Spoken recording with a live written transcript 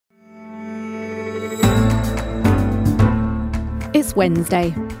It's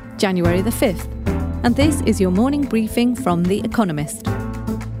Wednesday, January the 5th, and this is your morning briefing from The Economist.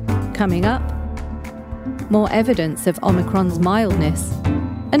 Coming up, more evidence of Omicron's mildness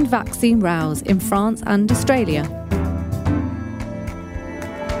and vaccine rows in France and Australia.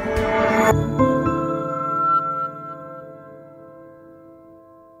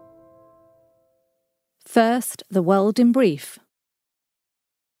 First, the world in brief.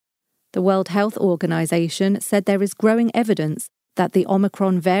 The World Health Organization said there is growing evidence that the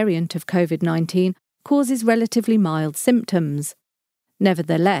Omicron variant of COVID-19 causes relatively mild symptoms.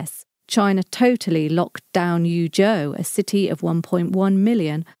 Nevertheless, China totally locked down Yuzhou, a city of 1.1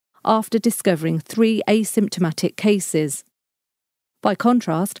 million, after discovering 3 asymptomatic cases. By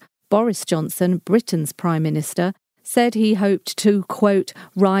contrast, Boris Johnson, Britain's Prime Minister, said he hoped to, quote,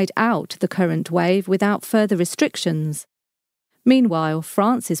 ride out the current wave without further restrictions. Meanwhile,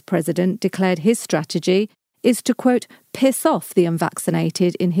 France's president declared his strategy is to, quote, piss off the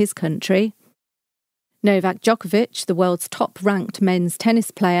unvaccinated in his country. Novak Djokovic, the world's top-ranked men's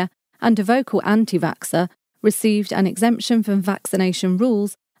tennis player and a vocal anti-vaxxer, received an exemption from vaccination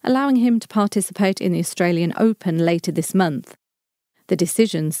rules, allowing him to participate in the Australian Open later this month. The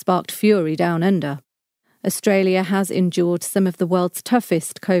decision sparked fury down under. Australia has endured some of the world's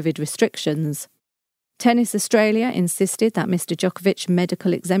toughest COVID restrictions. Tennis Australia insisted that Mr. Djokovic's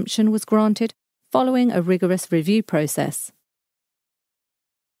medical exemption was granted following a rigorous review process.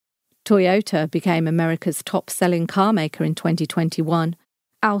 Toyota became America's top-selling car maker in 2021,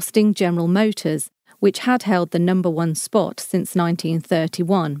 ousting General Motors, which had held the number one spot since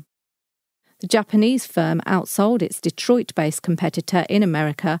 1931. The Japanese firm outsold its Detroit-based competitor in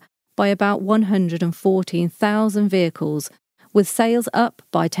America by about 114,000 vehicles, with sales up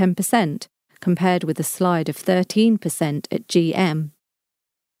by 10%, compared with a slide of 13% at GM.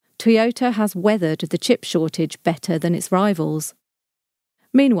 Toyota has weathered the chip shortage better than its rivals.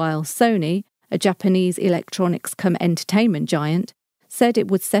 Meanwhile, Sony, a Japanese electronics-cum-entertainment giant, said it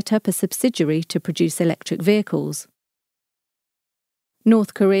would set up a subsidiary to produce electric vehicles.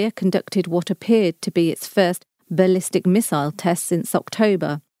 North Korea conducted what appeared to be its first ballistic missile test since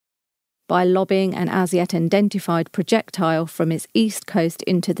October, by lobbing an as-yet unidentified projectile from its east coast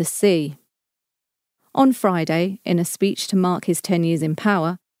into the sea. On Friday, in a speech to mark his 10 years in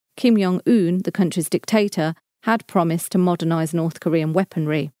power, Kim Jong-un, the country's dictator, had promised to modernise North Korean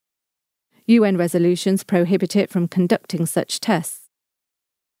weaponry. UN resolutions prohibit it from conducting such tests.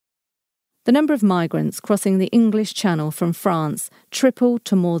 The number of migrants crossing the English Channel from France tripled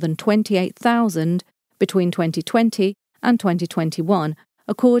to more than 28,000 between 2020 and 2021,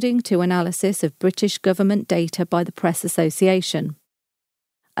 according to analysis of British government data by the Press Association.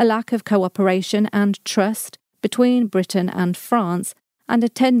 A lack of cooperation and trust between Britain and France and a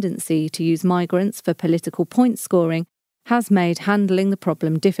tendency to use migrants for political point scoring has made handling the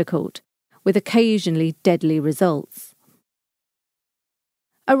problem difficult, with occasionally deadly results.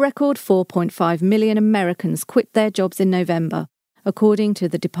 A record 4.5 million Americans quit their jobs in November, according to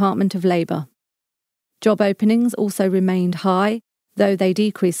the Department of Labour. Job openings also remained high, though they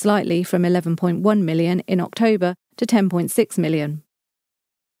decreased slightly from 11.1 million in October to 10.6 million.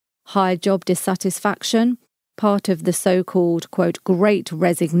 High job dissatisfaction, part of the so-called, quote, great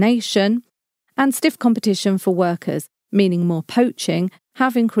resignation, and stiff competition for workers, meaning more poaching,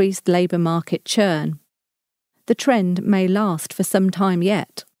 have increased labour market churn. The trend may last for some time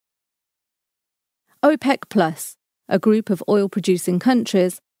yet. OPEC+, a group of oil-producing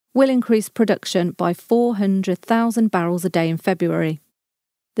countries, will increase production by 400,000 barrels a day in February,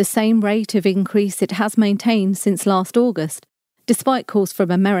 the same rate of increase it has maintained since last August, despite calls from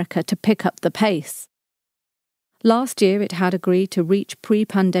America to pick up the pace. Last year it had agreed to reach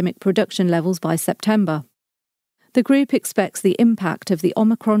pre-pandemic production levels by September. The group expects the impact of the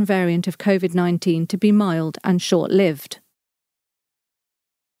Omicron variant of COVID-19 to be mild and short-lived.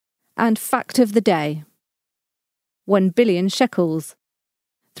 And fact of the day: 1 billion shekels,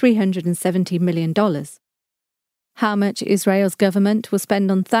 $370 million. How much Israel's government will spend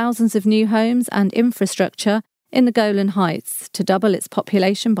on thousands of new homes and infrastructure in the Golan Heights to double its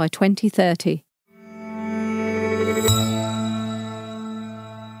population by 2030.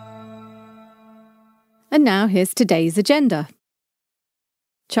 And now here's today's agenda.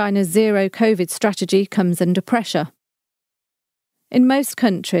 China's zero-COVID strategy comes under pressure. In most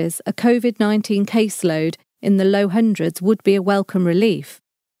countries, a COVID-19 caseload in the low hundreds would be a welcome relief.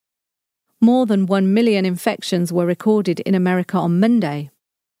 More than 1 million infections were recorded in America on Monday.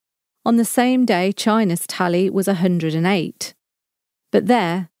 On the same day, China's tally was 108. But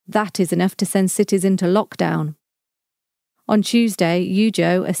that is enough to send cities into lockdown. On Tuesday,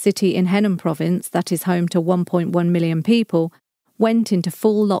 Yuzhou, a city in Henan province that is home to 1.1 million people, went into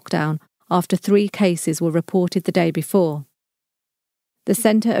full lockdown after 3 cases were reported the day before. The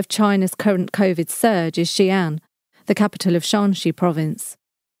centre of China's current COVID surge is Xi'an, the capital of Shanxi province.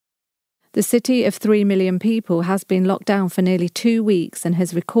 The city of 3 million people has been locked down for nearly 2 weeks and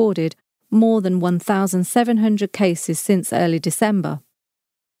has recorded more than 1,700 cases since early December.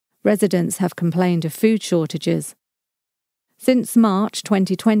 Residents have complained of food shortages. Since March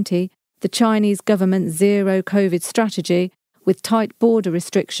 2020, the Chinese government's zero-COVID strategy, with tight border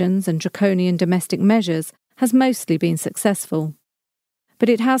restrictions and draconian domestic measures, has mostly been successful. But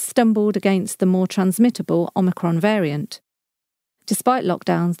it has stumbled against the more transmittable Omicron variant. Despite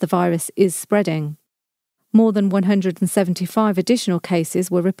lockdowns, the virus is spreading. More than 175 additional cases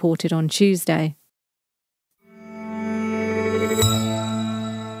were reported on Tuesday.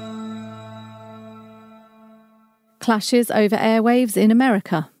 Clashes over airwaves in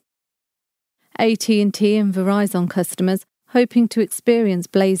America. AT&T and Verizon customers hoping to experience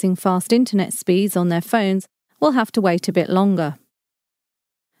blazing fast internet speeds on their phones will have to wait a bit longer.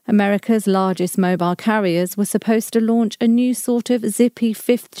 America's largest mobile carriers were supposed to launch a new sort of zippy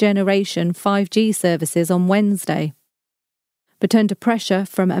 5th-generation 5G services on Wednesday. But under pressure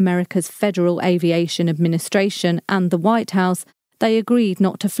from America's Federal Aviation Administration and the White House, they agreed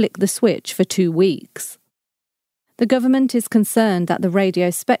not to flick the switch for 2 weeks. The government is concerned that the radio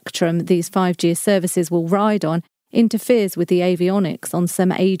spectrum these 5G services will ride on interferes with the avionics on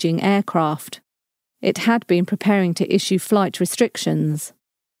some ageing aircraft. It had been preparing to issue flight restrictions.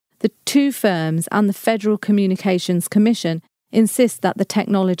 The 2 firms and the Federal Communications Commission insist that the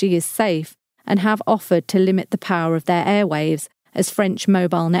technology is safe and have offered to limit the power of their airwaves, as French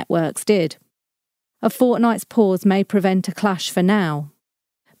mobile networks did. A fortnight's pause may prevent a clash for now,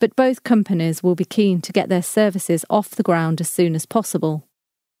 but both companies will be keen to get their services off the ground as soon as possible.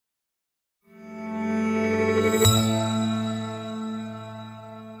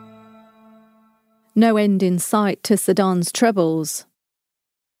 No end in sight to Sudan's troubles.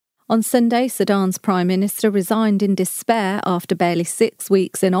 On Sunday, Sudan's Prime Minister resigned in despair after barely 6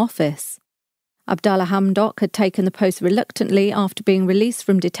 weeks in office. Abdallah Hamdok had taken the post reluctantly after being released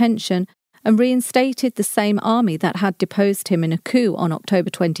from detention and reinstated the same army that had deposed him in a coup on October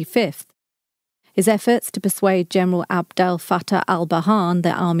 25th. His efforts to persuade General Abdel Fattah al-Burhan,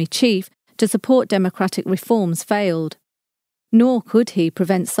 the army chief, to support democratic reforms failed. Nor could he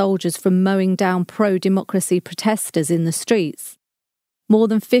prevent soldiers from mowing down pro-democracy protesters in the streets. More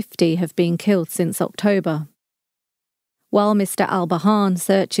than 50 have been killed since October. While Mr al-Burhan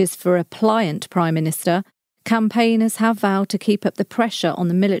searches for a pliant Prime Minister, campaigners have vowed to keep up the pressure on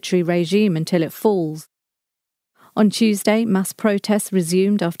the military regime until it falls. On Tuesday, mass protests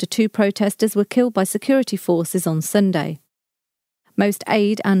resumed after 2 protesters were killed by security forces on Sunday. Most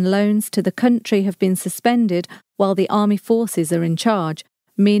aid and loans to the country have been suspended while the army forces are in charge,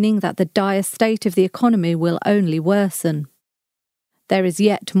 meaning that the dire state of the economy will only worsen. There is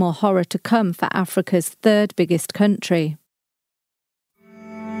yet more horror to come for Africa's 3rd biggest country.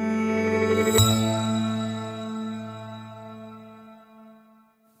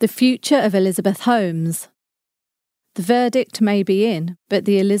 The future of Elizabeth Holmes. The verdict may be in, but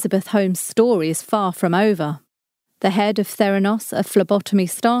the Elizabeth Holmes story is far from over. The head of Theranos, a phlebotomy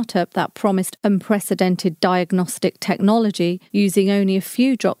startup that promised unprecedented diagnostic technology using only a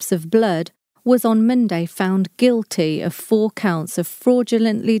few drops of blood, was on Monday found guilty of 4 counts of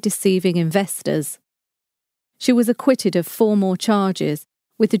fraudulently deceiving investors. She was acquitted of 4 more charges,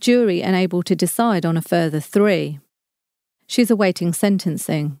 with the jury unable to decide on a further 3. She's awaiting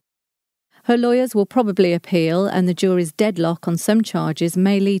sentencing. Her lawyers will probably appeal, and the jury's deadlock on some charges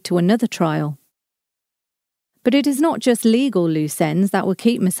may lead to another trial. But it is not just legal loose ends that will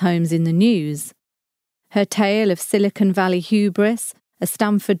keep Miss Holmes in the news. Her tale of Silicon Valley hubris, a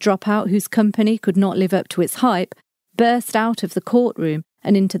Stanford dropout whose company could not live up to its hype, burst out of the courtroom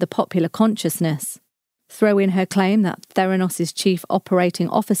and into the popular consciousness. Throw in her claim that Theranos' chief operating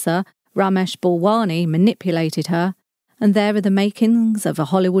officer, Ramesh Balwani, manipulated her, and there are the makings of a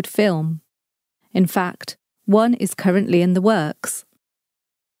Hollywood film. In fact, one is currently in the works.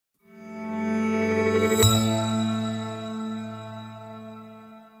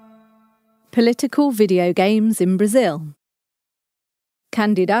 Political video games in Brazil.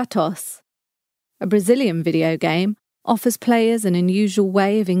 Candidatos, a Brazilian video game, offers players an unusual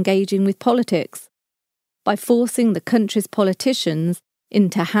way of engaging with politics by forcing the country's politicians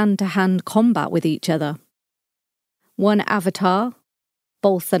into hand-to-hand combat with each other. One avatar,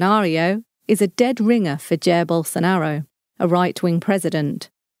 Bolsonaro, is a dead ringer for Jair Bolsonaro, a right-wing president.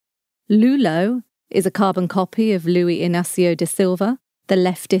 Lulo is a carbon copy of Luiz Inácio da Silva, the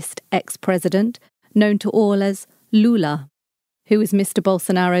leftist ex-president, known to all as Lula, who is Mr.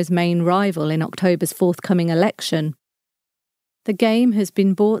 Bolsonaro's main rival in October's forthcoming election. The game has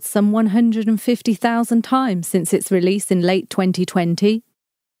been bought some 150,000 times since its release in late 2020.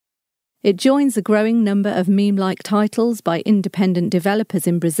 It joins a growing number of meme-like titles by independent developers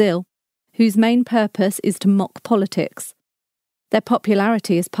in Brazil, whose main purpose is to mock politics. Their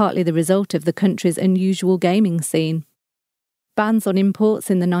popularity is partly the result of the country's unusual gaming scene. Bans on imports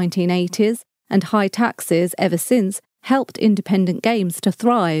in the 1980s and high taxes ever since helped independent games to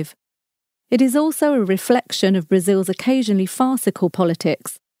thrive. It is also a reflection of Brazil's occasionally farcical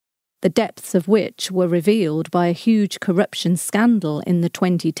politics, the depths of which were revealed by a huge corruption scandal in the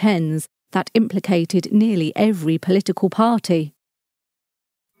 2010s that implicated nearly every political party.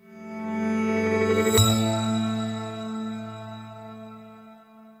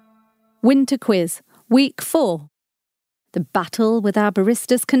 Winter Quiz, Week 4. The battle with our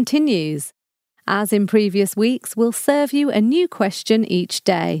baristas continues. As in previous weeks, we'll serve you a new question each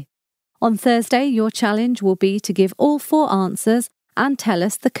day. On Thursday, your challenge will be to give all 4 answers and tell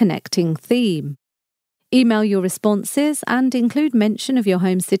us the connecting theme. Email your responses and include mention of your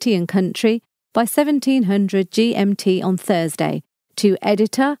home city and country by 1700 GMT on Thursday to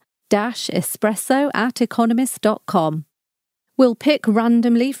editor-espresso@economist.com. We'll pick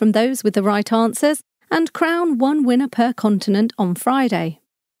randomly from those with the right answers and crown one winner per continent on Friday.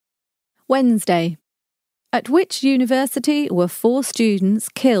 Wednesday. At which university were 4 students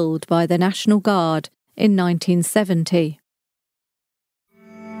killed by the National Guard in 1970?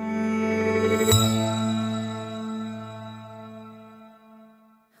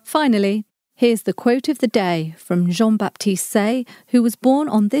 Finally, here's the quote of the day from Jean-Baptiste Say, who was born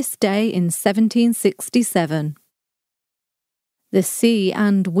on this day in 1767. The sea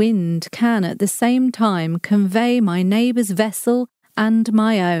and wind can at the same time convey my neighbour's vessel and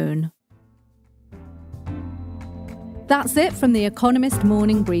my own. That's it from the Economist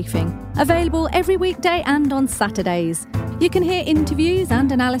Morning Briefing, available every weekday and on Saturdays. You can hear interviews and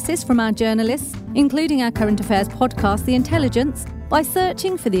analysis from our journalists, including our current affairs podcast, The Intelligence, by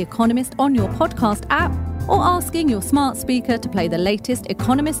searching for The Economist on your podcast app or asking your smart speaker to play the latest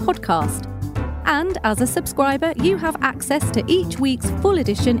Economist podcast. And as a subscriber, you have access to each week's full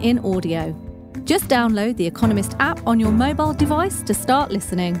edition in audio. Just download the Economist app on your mobile device to start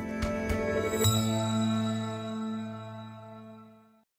listening.